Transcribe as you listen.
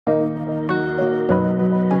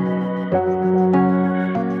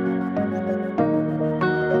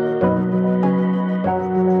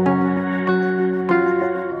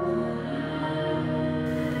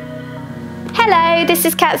Hello, this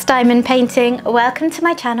is Cat's Diamond Painting. Welcome to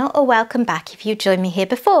my channel, or welcome back if you joined me here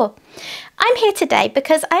before. I'm here today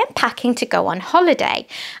because I am packing to go on holiday,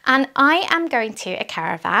 and I am going to a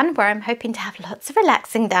caravan where I'm hoping to have lots of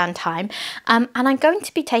relaxing downtime, and I'm going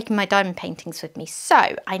to be taking my diamond paintings with me,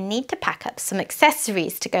 so I need to pack up some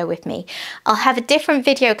accessories to go with me. I'll have a different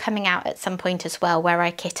video coming out at some point as well where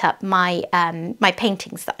I kit up my my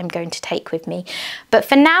paintings that I'm going to take with me, but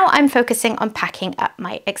for now I'm focusing on packing up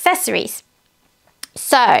my accessories.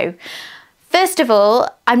 So, first of all,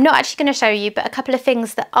 I'm not actually going to show you, but a couple of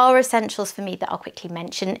things that are essentials for me that I'll quickly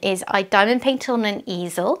mention is I diamond paint on an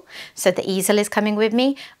easel, so the easel is coming with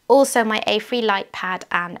me. Also my A3 light pad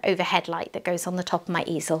and overhead light that goes on the top of my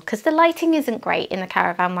easel, because the lighting isn't great in the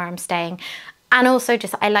caravan where I'm staying. And also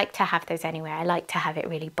just, I like to have those anywhere. I like to have it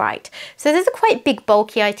really bright. So those are quite big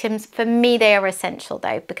bulky items. For me, they are essential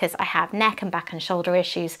though, because I have neck and back and shoulder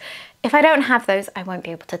issues. If I don't have those, I won't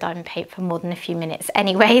be able to diamond paint for more than a few minutes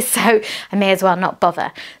anyway, so I may as well not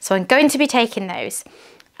bother. So I'm going to be taking those.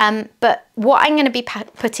 But what I'm going to be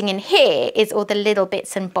putting in here is all the little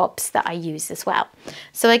bits and bobs that I use as well.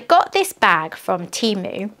 So I got this bag from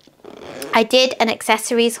Temu. I did an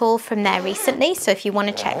accessories haul from there recently, so if you want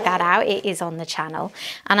to check that out, it is on the channel.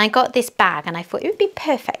 And I got this bag and I thought it would be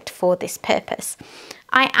perfect for this purpose.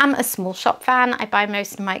 I am a small shop fan. I buy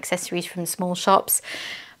most of my accessories from small shops,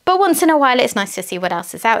 but once in a while it's nice to see what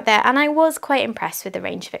else is out there, and I was quite impressed with the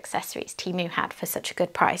range of accessories Temu had for such a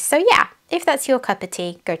good price. So yeah, if that's your cup of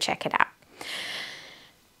tea, go check it out.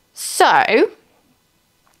 So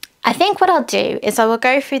I think what I'll do is I will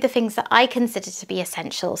go through the things that I consider to be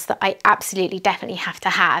essentials that I absolutely definitely have to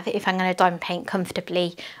have if I'm going to diamond paint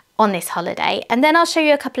comfortably on this holiday. And then I'll show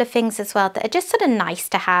you a couple of things as well that are just sort of nice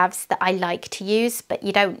to haves that I like to use, but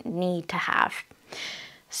you don't need to have.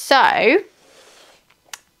 So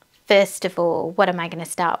first of all, what am I going to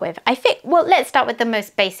start with? I think, well, let's start with the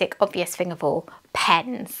most basic, obvious thing of all,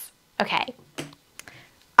 pens. Okay.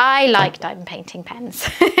 I like diamond painting pens.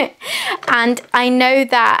 And I know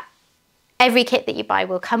that every kit that you buy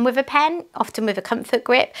will come with a pen, often with a comfort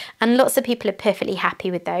grip, and lots of people are perfectly happy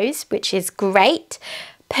with those, which is great.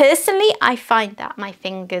 Personally, I find that my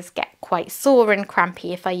fingers get quite sore and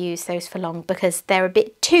crampy if I use those for long because they're a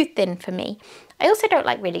bit too thin for me. I also don't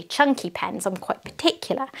like really chunky pens, I'm quite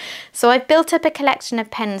particular. So I've built up a collection of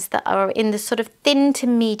pens that are in the sort of thin to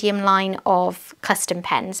medium line of custom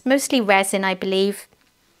pens, mostly resin, I believe.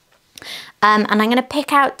 And I'm going to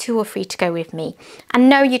pick out 2 or 3 to go with me. And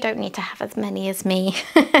no, you don't need to have as many as me.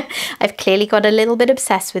 I've clearly got a little bit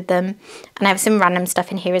obsessed with them. And I have some random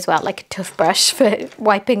stuff in here as well, like a toothbrush for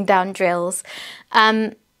wiping down drills.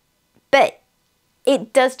 But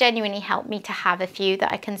it does genuinely help me to have a few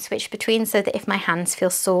that I can switch between so that if my hands feel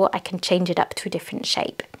sore, I can change it up to a different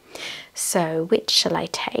shape. So which shall I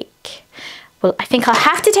take? Well, I think I'll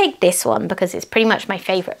have to take this one because it's pretty much my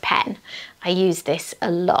favourite pen. I use this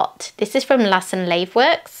a lot. This is from Lassen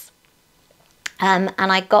Laveworks. And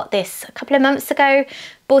I got this a couple of months ago,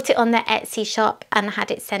 bought it on their Etsy shop and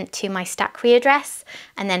had it sent to my Stackry address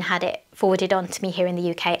and then had it forwarded on to me here in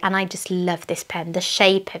the UK. And I just love this pen. The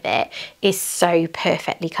shape of it is so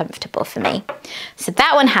perfectly comfortable for me. So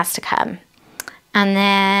that one has to come. And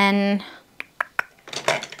then,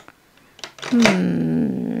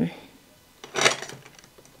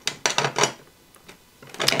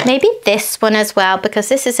 maybe this one as well, because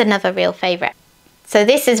this is another real favourite. So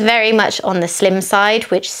this is very much on the slim side,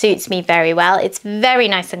 which suits me very well. It's very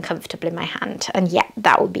nice and comfortable in my hand. And yeah,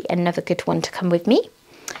 that would be another good one to come with me.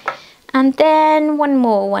 And then one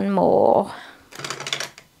more.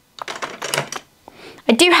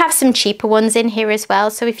 I do have some cheaper ones in here as well.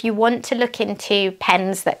 So if you want to look into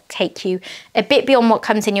pens that take you a bit beyond what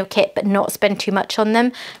comes in your kit, but not spend too much on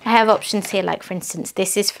them, I have options here. Like for instance,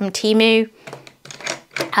 this is from Temu.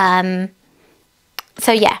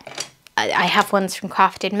 So yeah, I have ones from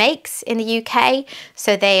Crafted Makes in the UK,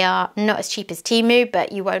 so they are not as cheap as Temu,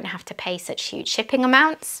 but you won't have to pay such huge shipping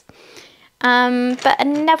amounts. But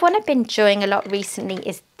another one I've been enjoying a lot recently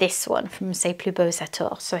is this one from C'est Plus Beau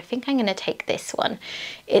Zator. So I think I'm going to take this one.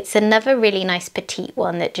 It's another really nice petite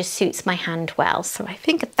one that just suits my hand well. So I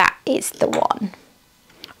think that is the one.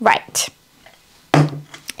 Right.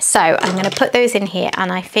 So I'm going to put those in here,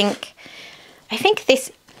 and I think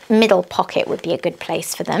this middle pocket would be a good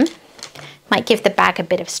place for them. Might give the bag a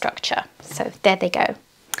bit of structure. So there they go.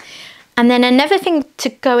 And then another thing to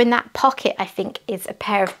go in that pocket, I think, is a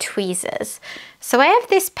pair of tweezers. So I have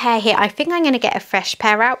this pair here. I think I'm going to get a fresh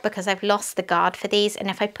pair out because I've lost the guard for these. And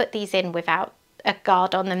if I put these in without a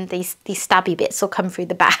guard on them, these stabby bits will come through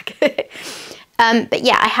the back. But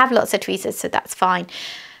yeah, I have lots of tweezers, so that's fine.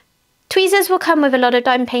 Tweezers will come with a lot of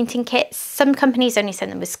diamond painting kits. Some companies only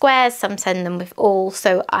send them with squares, some send them with all,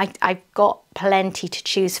 so I've got plenty to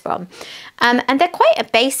choose from. And they're quite a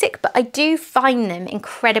basic, but I do find them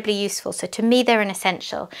incredibly useful, so to me they're an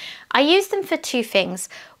essential. I use them for two things.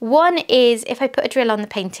 One is if I put a drill on the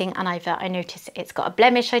painting and I notice it's got a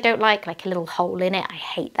blemish I don't like a little hole in it, I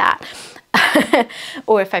hate that.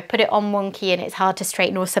 Or if I put it on wonky and it's hard to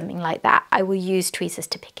straighten or something like that, I will use tweezers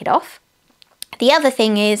to pick it off. The other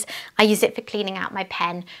thing is I use it for cleaning out my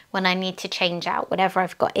pen when I need to change out whatever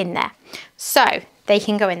I've got in there. So they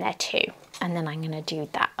can go in there too. And then I'm going to do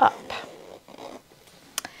that up.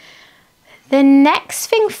 The next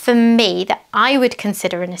thing for me that I would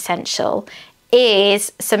consider an essential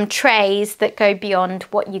is some trays that go beyond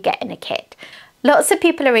what you get in a kit. Lots of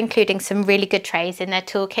people are including some really good trays in their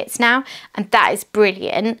toolkits now, and that is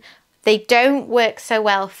brilliant. They don't work so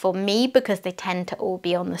well for me because they tend to all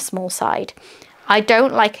be on the small side. I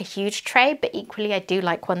don't like a huge tray, but equally I do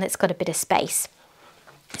like one that's got a bit of space.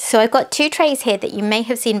 So I've got two trays here that you may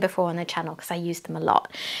have seen before on the channel because I use them a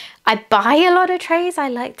lot. I buy a lot of trays. I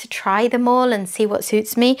like to try them all and see what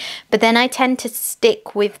suits me, but then I tend to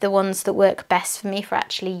stick with the ones that work best for me for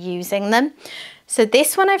actually using them. So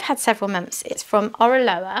this one I've had several months. It's from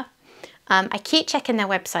Oroloa. I keep checking their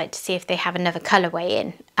website to see if they have another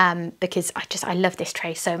colourway in because I love this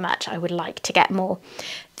tray so much. I would like to get more.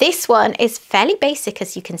 This one is fairly basic,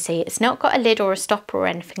 as you can see. It's not got a lid or a stopper or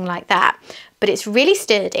anything like that, but it's really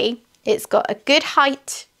sturdy. It's got a good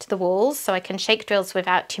height to the walls, so I can shake drills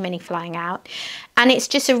without too many flying out. And it's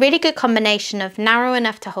just a really good combination of narrow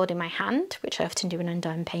enough to hold in my hand, which I often do when I'm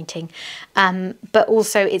diamond painting, but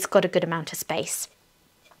also it's got a good amount of space.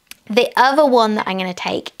 The other one that I'm going to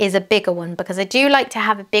take is a bigger one because I do like to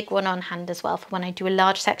have a big one on hand as well for when I do a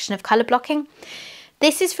large section of colour blocking.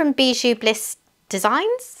 This is from Bijou Bliss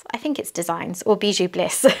Designs. I think it's Designs or Bijou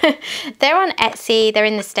Bliss. They're on Etsy. They're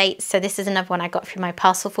in the States. So this is another one I got through my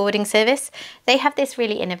parcel forwarding service. They have this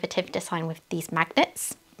really innovative design with these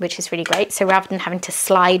magnets, which is really great. So rather than having to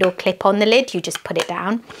slide or clip on the lid, you just put it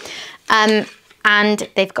down. And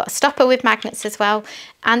they've got a stopper with magnets as well.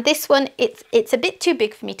 And this one, it's a bit too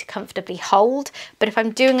big for me to comfortably hold, but if I'm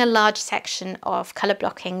doing a large section of colour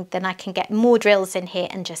blocking, then I can get more drills in here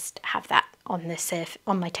and just have that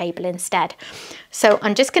on my table instead. So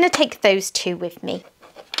I'm just going to take those two with me.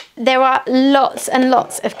 There are lots and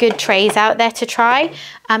lots of good trays out there to try.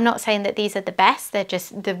 I'm not saying that these are the best, they're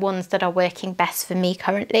just the ones that are working best for me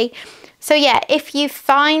currently. So yeah, if you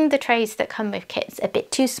find the trays that come with kits a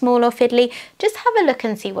bit too small or fiddly, just have a look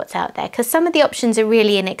and see what's out there, because some of the options are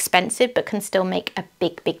really inexpensive but can still make a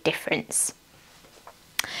big difference.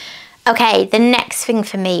 Okay, the next thing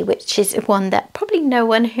for me, which is one that probably no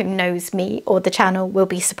one who knows me or the channel will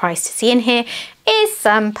be surprised to see in here, is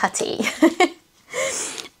some putty.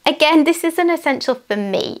 Again, this is an essential for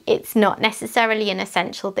me. It's not necessarily an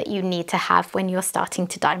essential that you need to have when you're starting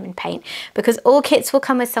to diamond paint, because all kits will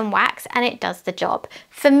come with some wax and it does the job.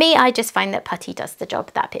 For me, I just find that putty does the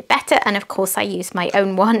job that bit better, and of course I use my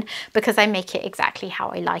own one because I make it exactly how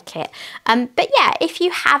I like it. But yeah, if you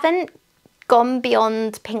haven't gone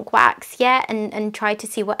beyond pink wax yet and tried to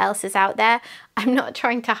see what else is out there, I'm not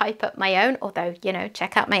trying to hype up my own, although, you know,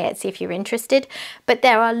 check out my Etsy if you're interested, but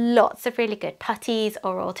there are lots of really good putties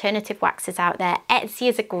or alternative waxes out there. Etsy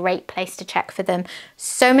is a great place to check for them.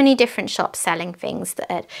 So many different shops selling things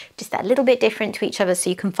that are just a little bit different to each other, so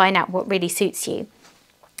you can find out what really suits you.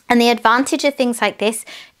 And the advantage of things like this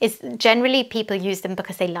is generally people use them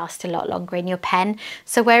because they last a lot longer in your pen.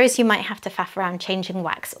 So whereas you might have to faff around changing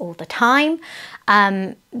wax all the time,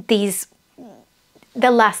 they'll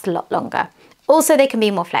last a lot longer. Also, they can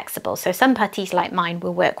be more flexible. So some putties like mine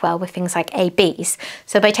will work well with things like ABs.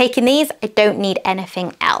 So by taking these, I don't need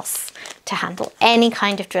anything else to handle any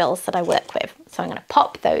kind of drills that I work with. So I'm going to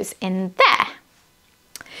pop those in there.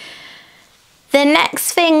 The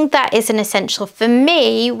next thing that is an essential for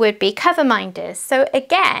me would be cover minders. So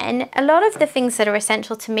again, a lot of the things that are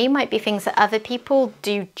essential to me might be things that other people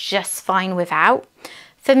do just fine without.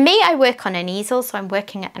 For me, I work on an easel, so I'm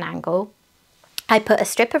working at an angle. I put a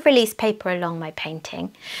strip of release paper along my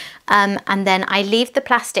painting, and then I leave the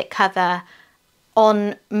plastic cover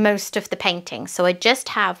on most of the painting. So I just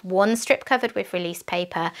have one strip covered with release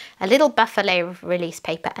paper, a little buffer layer of release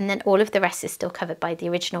paper, and then all of the rest is still covered by the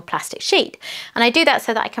original plastic sheet. And I do that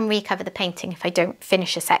so that I can recover the painting if I don't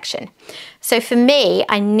finish a section. So for me,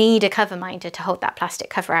 I need a cover minder to hold that plastic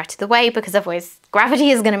cover out of the way, because otherwise gravity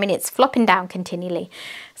is going to mean it's flopping down continually.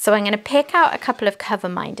 So I'm going to pick out a couple of cover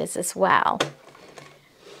minders as well.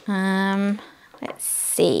 Let's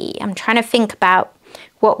see, I'm trying to think about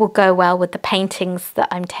what will go well with the paintings that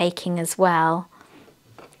I'm taking as well.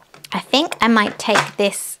 I think I might take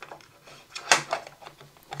this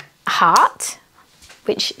heart,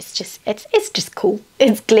 which is just, it's just cool.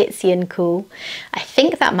 It's glitzy and cool. I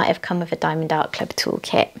think that might have come with a Diamond Art Club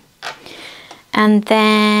toolkit. And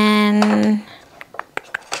then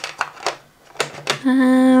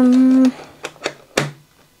I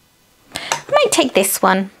might take this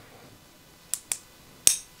one.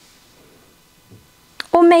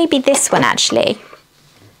 Or maybe this one actually,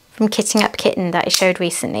 from Kitting Up Kitten that I showed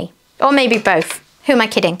recently. Or maybe both. Who am I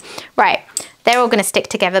kidding? Right, they're all going to stick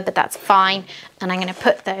together, but that's fine. And I'm going to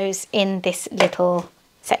put those in this little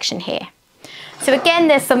section here. So again,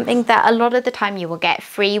 there's something that a lot of the time you will get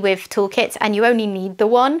free with toolkits, and you only need the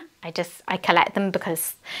one. I collect them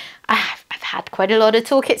because I've had quite a lot of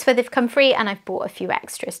toolkits where they've come free, and I've bought a few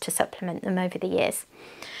extras to supplement them over the years.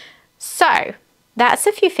 So that's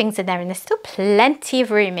a few things in there, and there's still plenty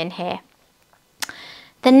of room in here.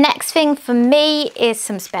 The next thing for me is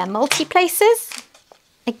some spare multi-places.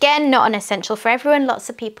 Again, not an essential for everyone. Lots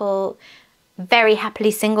of people very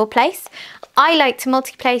happily single place. I like to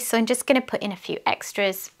multi-place, so I'm just going to put in a few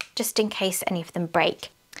extras just in case any of them break.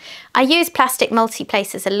 I use plastic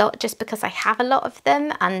multi-places a lot just because I have a lot of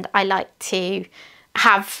them, and I like to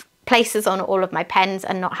have places on all of my pens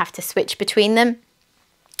and not have to switch between them.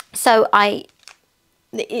 So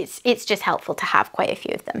it's just helpful to have quite a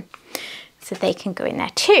few of them, so they can go in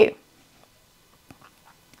there too.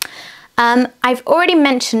 I've already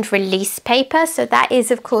mentioned release paper, so that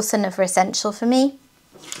is of course another essential for me.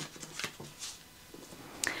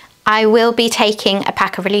 I will be taking a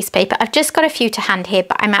pack of release paper. I've just got a few to hand here,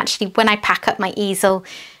 but I'm actually, when I pack up my easel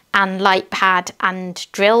and light pad and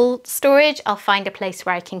drill storage, I'll find a place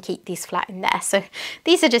where I can keep these flat in there. So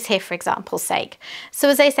these are just here for example's sake. So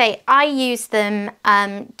as I say, I use them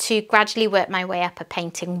to gradually work my way up a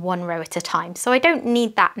painting one row at a time. So I don't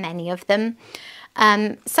need that many of them.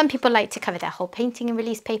 Some people like to cover their whole painting in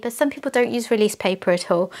release paper. Some people don't use release paper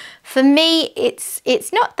at all. For me, it's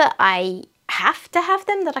not that I have to have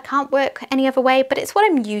them, that I can't work any other way, but it's what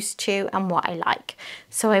I'm used to and what I like.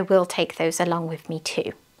 So I will take those along with me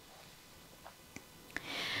too.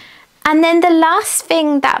 And then the last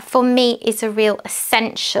thing that for me is a real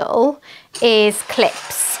essential is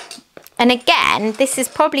clips. And again, this is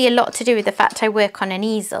probably a lot to do with the fact I work on an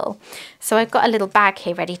easel. So I've got a little bag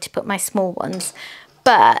here ready to put my small ones.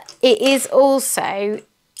 But it is also,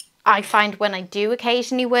 I find when I do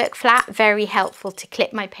occasionally work flat, very helpful to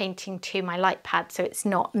clip my painting to my light pad so it's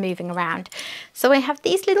not moving around. So I have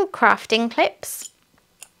these little crafting clips.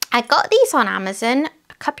 I got these on Amazon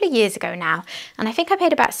a couple of years ago now, and I think I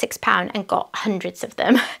paid about £6 and got hundreds of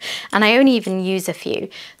them. And I only even use a few.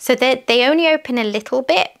 So they only open a little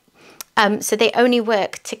bit. So they only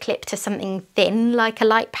work to clip to something thin like a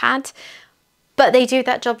light pad, but they do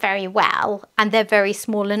that job very well, and they're very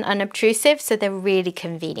small and unobtrusive, so they're really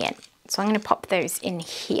convenient. So I'm going to pop those in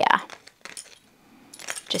here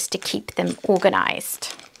just to keep them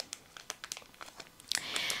organized.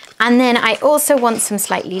 And then I also want some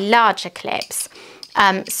slightly larger clips.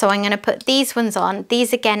 So I'm going to put these ones on.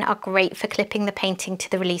 These again are great for clipping the painting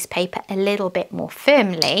to the release paper a little bit more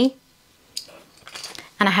firmly.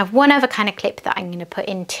 And I have one other kind of clip that I'm going to put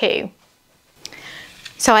in too.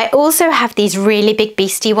 So I also have these really big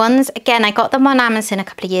beastie ones. Again, I got them on Amazon a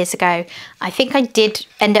couple of years ago. I think I did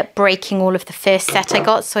end up breaking all of the first set I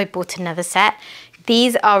got, so I bought another set.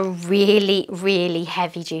 These are really, really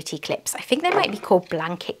heavy duty clips. I think they might be called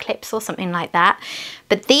blanket clips or something like that.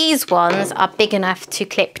 But these ones are big enough to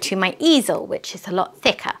clip to my easel, which is a lot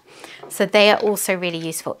thicker. So they are also really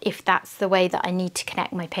useful if that's the way that I need to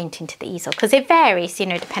connect my painting to the easel, because it varies, you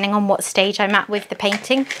know, depending on what stage I'm at with the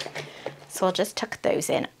painting. So I'll just tuck those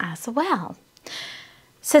in as well.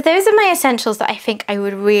 So those are my essentials that I think I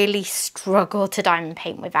would really struggle to diamond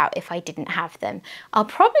paint without if I didn't have them. I'll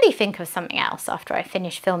probably think of something else after I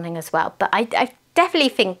finish filming as well, but I definitely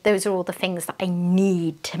think those are all the things that I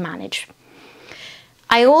need to manage.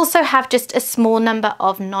 I also have just a small number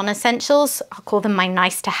of non-essentials. I'll call them my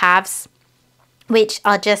nice to haves, which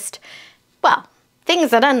are just, well,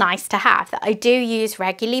 things that are nice to have that I do use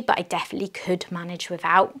regularly, but I definitely could manage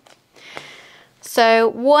without. So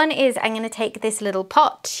one is I'm going to take this little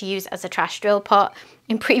pot to use as a trash drill pot.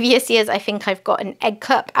 In previous years, I think I've got an egg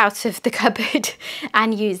cup out of the cupboard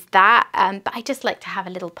and used that. But I just like to have a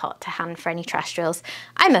little pot to hand for any trash drills.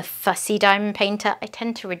 I'm a fussy diamond painter. I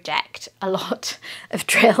tend to reject a lot of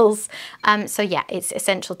drills. So yeah, it's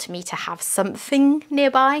essential to me to have something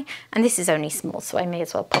nearby. And this is only small, so I may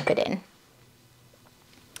as well pop it in.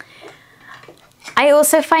 I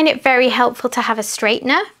also find it very helpful to have a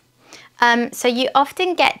straightener. So you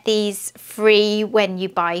often get these free when you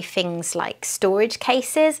buy things like storage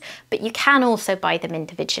cases, but you can also buy them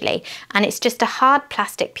individually. And it's just a hard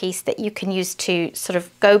plastic piece that you can use to sort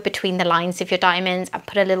of go between the lines of your diamonds and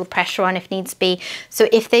put a little pressure on if needs be. So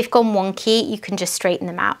if they've gone wonky, you can just straighten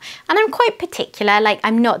them out. And I'm quite particular, like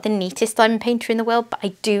I'm not the neatest diamond painter in the world, but I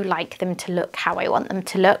do like them to look how I want them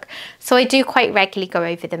to look. So I do quite regularly go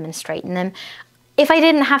over them and straighten them. If I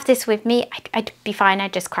didn't have this with me, I'd be fine.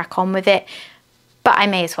 I'd just crack on with it, but I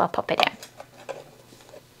may as well pop it in.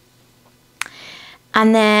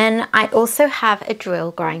 And then I also have a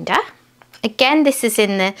drill grinder. Again, this is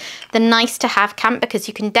in the nice to have camp because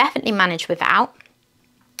you can definitely manage without.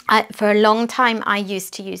 For a long time, I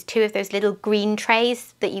used to use 2 of those little green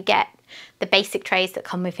trays that you get, the basic trays that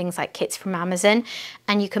come with things like kits from Amazon,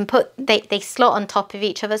 and you can put, they slot on top of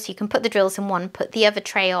each other, so you can put the drills in one, put the other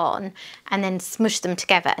tray on, and then smush them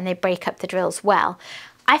together, and they break up the drills well.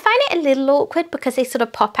 I find it a little awkward because they sort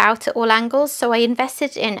of pop out at all angles, so I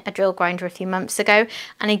invested in a drill grinder a few months ago,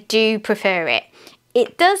 and I do prefer it.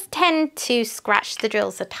 It does tend to scratch the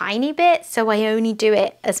drills a tiny bit, so I only do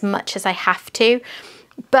it as much as I have to,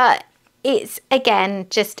 but it's, again,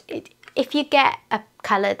 just, if you get a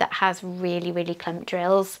colour that has really, really clumped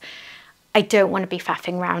drills, I don't want to be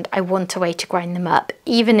faffing around. I want a way to grind them up,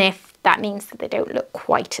 even if that means that they don't look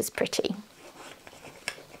quite as pretty.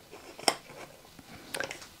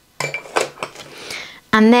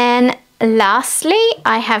 And then lastly,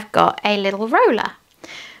 I have got a little roller.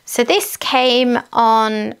 So this came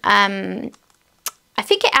on, I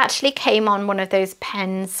think it actually came on one of those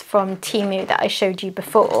pens from Temu that I showed you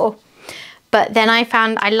before. But then I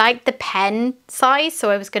found I liked the pen size, so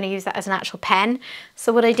I was going to use that as an actual pen.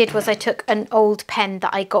 So what I did was I took an old pen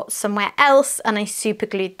that I got somewhere else and I super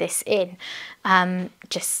glued this in,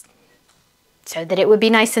 just so that it would be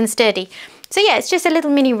nice and sturdy. So yeah, it's just a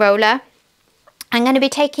little mini roller. I'm going to be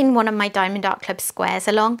taking one of my Diamond Art Club squares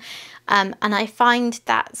along. And I find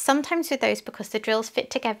that sometimes with those, because the drills fit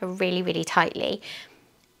together really, really tightly,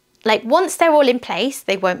 like once they're all in place,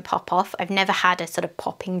 they won't pop off. I've never had a sort of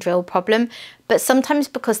popping drill problem, but sometimes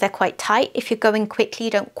because they're quite tight, if you're going quickly,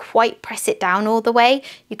 you don't quite press it down all the way.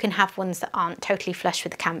 You can have ones that aren't totally flush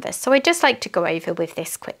with the canvas. So I just like to go over with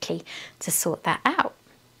this quickly to sort that out.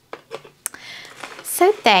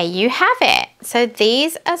 So there you have it. So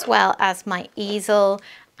these, as well as my easel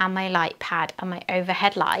and my light pad and my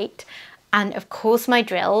overhead light, and of course my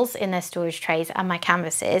drills in their storage trays and my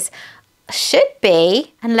canvases, should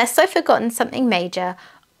be, unless I've forgotten something major,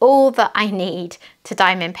 all that I need to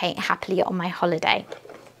diamond paint happily on my holiday.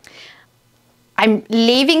 I'm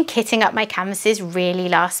leaving kitting up my canvases really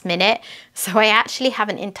last minute, so I actually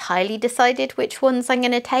haven't entirely decided which ones I'm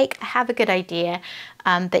going to take. I have a good idea,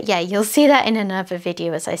 but yeah, you'll see that in another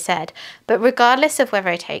video, as I said. But regardless of whether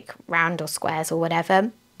I take round or squares or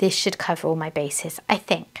whatever, this should cover all my bases, I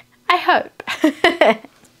think. I hope.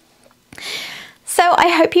 So I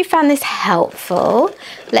hope you found this helpful.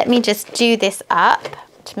 Let me just do this up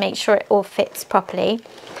to make sure it all fits properly.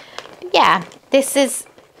 Yeah, this is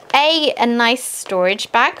a nice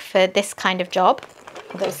storage bag for this kind of job,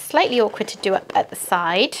 although it's slightly awkward to do up at the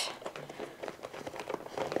side.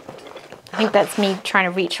 I think that's me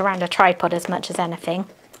trying to reach around a tripod as much as anything.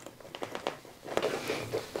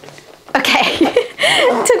 Okay.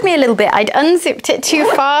 It took me a little bit. I'd unzipped it too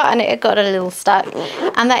far and it got a little stuck.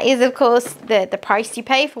 And that is, of course, the price you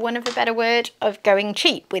pay, for want of a better word, of going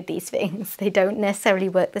cheap with these things. They don't necessarily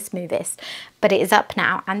work the smoothest, but it is up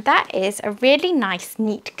now. And that is a really nice,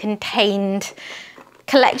 neat, contained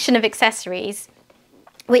collection of accessories,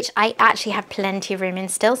 which I actually have plenty of room in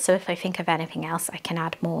still. So if I think of anything else, I can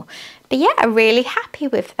add more. But yeah, I'm really happy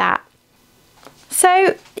with that.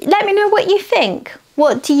 So let me know what you think.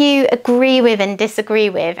 What do you agree with and disagree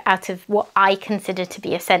with out of what I consider to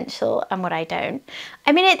be essential and what I don't?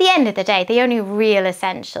 I mean, at the end of the day, the only real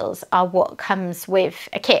essentials are what comes with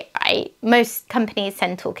a kit, right? Most companies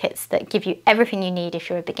send toolkits that give you everything you need if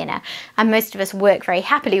you're a beginner, and most of us work very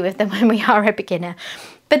happily with them when we are a beginner.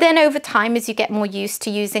 But then over time, as you get more used to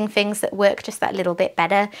using things that work just that little bit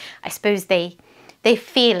better, I suppose they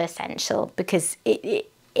feel essential, because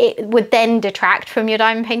it would then detract from your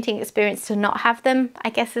diamond painting experience to not have them, I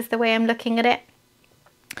guess is the way I'm looking at it.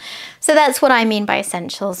 So that's what I mean by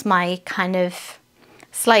essentials, my kind of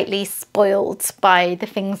slightly spoiled by the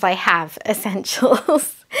things I have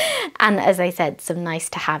essentials. And as I said, some nice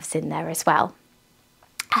to haves in there as well.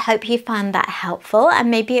 I hope you found that helpful, and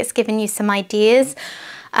maybe it's given you some ideas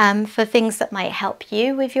for things that might help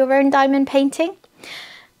you with your own diamond painting.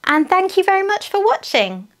 And thank you very much for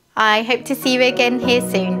watching. I hope to see you again here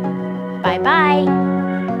soon. Bye bye.